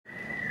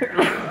I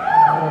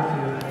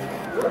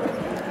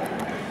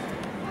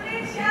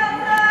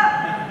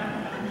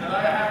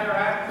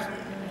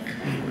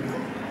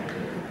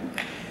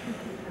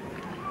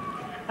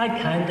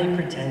kindly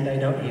pretend I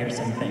don't hear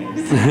some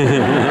things.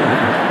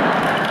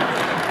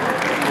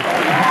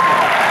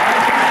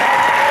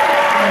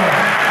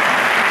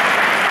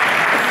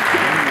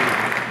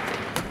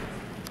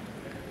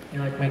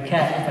 You're like my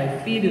cat. If I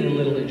feed it a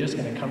little, they're just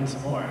going to come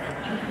some more. I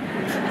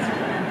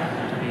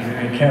have to be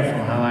very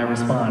careful how I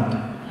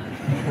respond.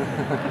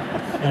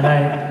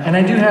 And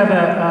I do have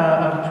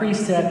a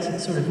preset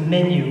sort of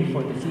menu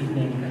for this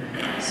evening.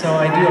 So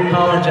I do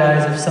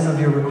apologize if some of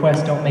your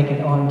requests don't make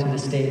it onto the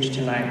stage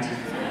tonight.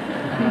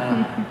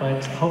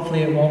 But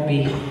hopefully it won't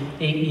be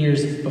 8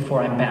 years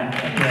before I'm back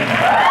again.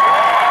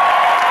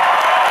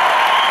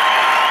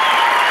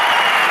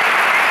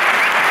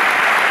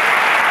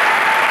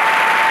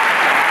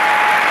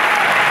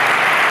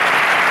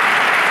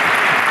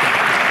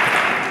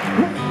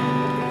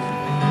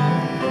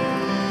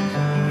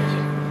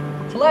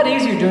 It's a lot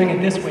easier doing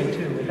it this way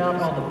too,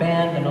 without all the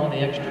band and all the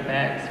extra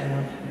bags, you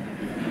know.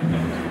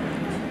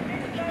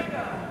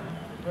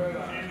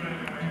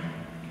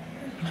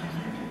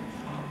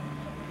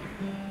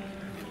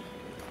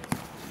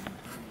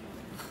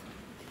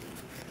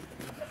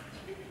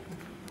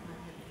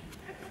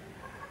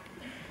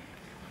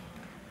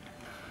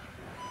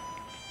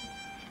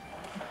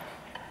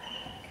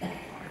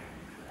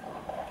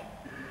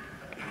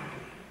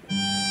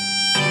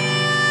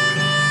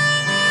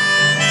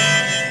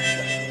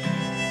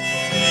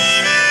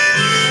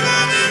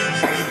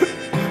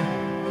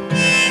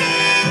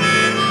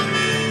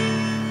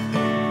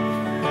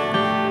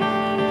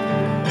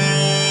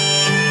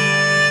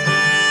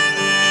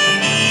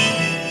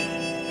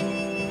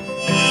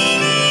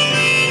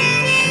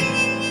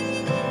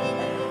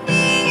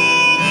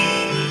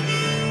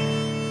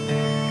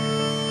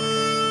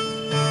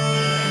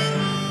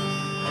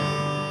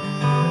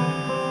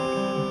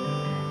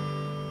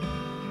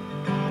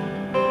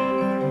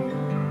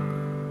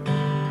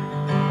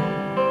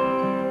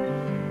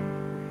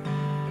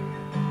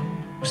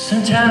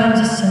 Sometimes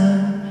the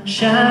sun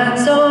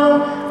shines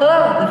on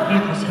other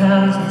people's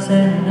houses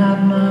and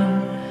not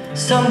mine.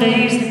 Some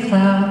days the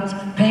clouds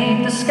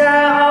paint the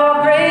sky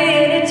all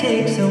gray and it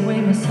takes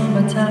away my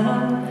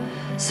summertime.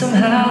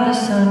 Somehow the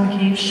sun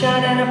keeps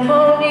shining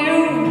upon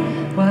you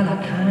while I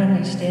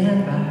kindly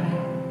stand by.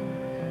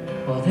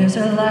 Well, there's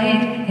a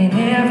light in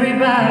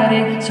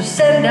everybody, so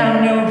send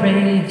down your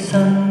ray of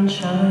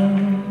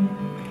sunshine.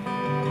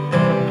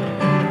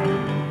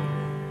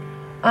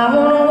 I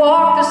wanna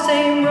walk the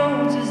same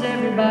roads as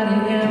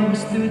everybody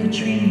else, through the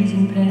trees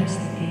and past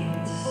the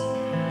gates,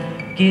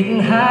 getting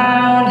high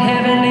on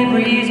heavenly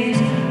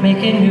breezes,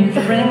 making new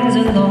friends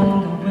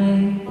along the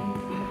way.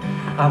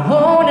 I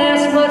won't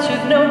ask much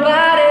of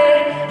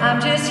nobody, I'm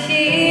just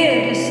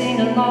here to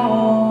sing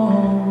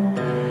along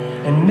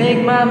and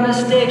make my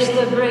mistakes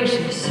look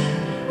gracious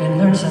and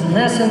learn some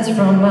lessons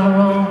from my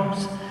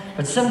wrongs.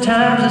 But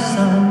sometimes the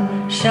sun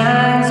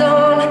shines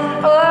on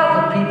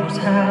other people's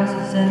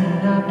houses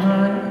and not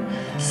mine.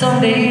 Some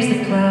days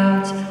the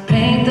clouds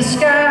paint the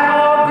sky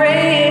all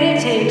gray and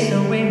it takes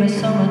away my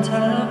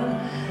summertime.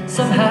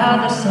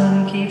 Somehow the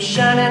sun keeps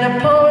shining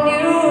upon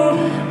you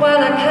while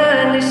I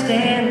kindly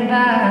stand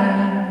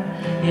by.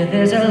 Yeah,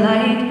 there's a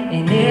light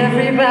in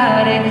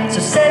everybody, so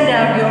send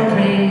out your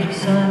ray of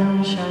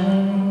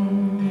sunshine.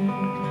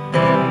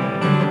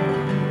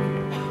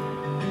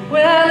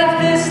 Well, if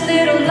this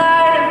little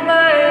light of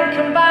mine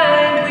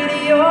combined with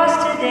yours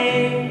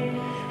today,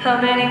 how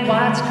many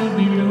watts could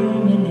we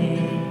illuminate?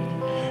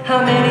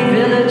 How many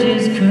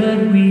villages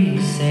could we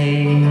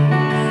save?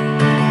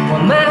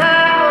 Well, my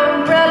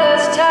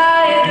umbrella's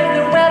tired of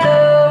the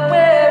weather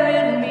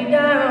wearing me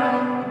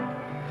down.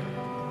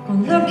 Well,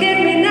 look at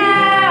me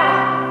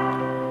now,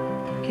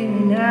 look at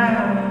me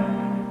now.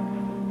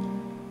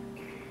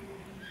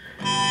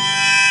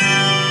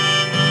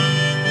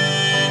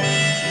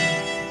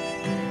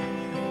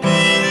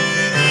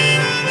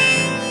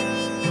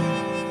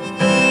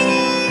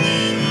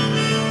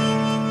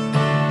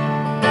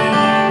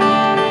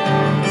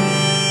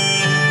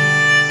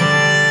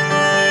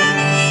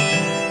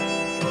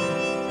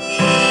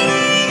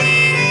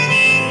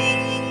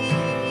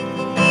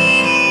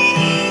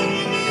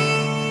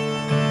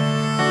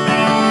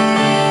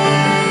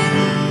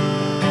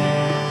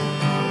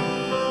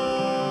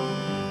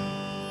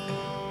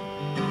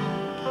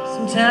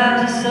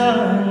 Sometimes the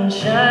sun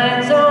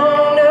shines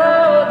on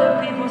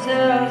other people's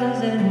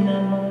houses and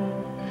not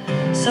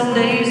mine. Some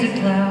days the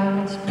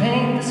clouds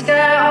paint the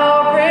sky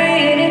all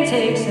gray and it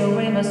takes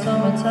away my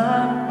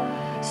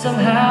summertime.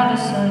 Somehow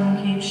the sun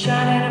keeps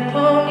shining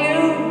upon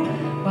you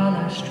while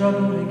I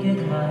struggle to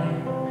get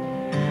mine.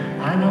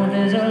 I know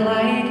there's a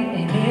light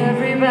in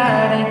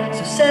everybody,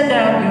 so send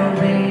out your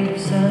ray of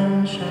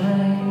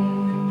sunshine.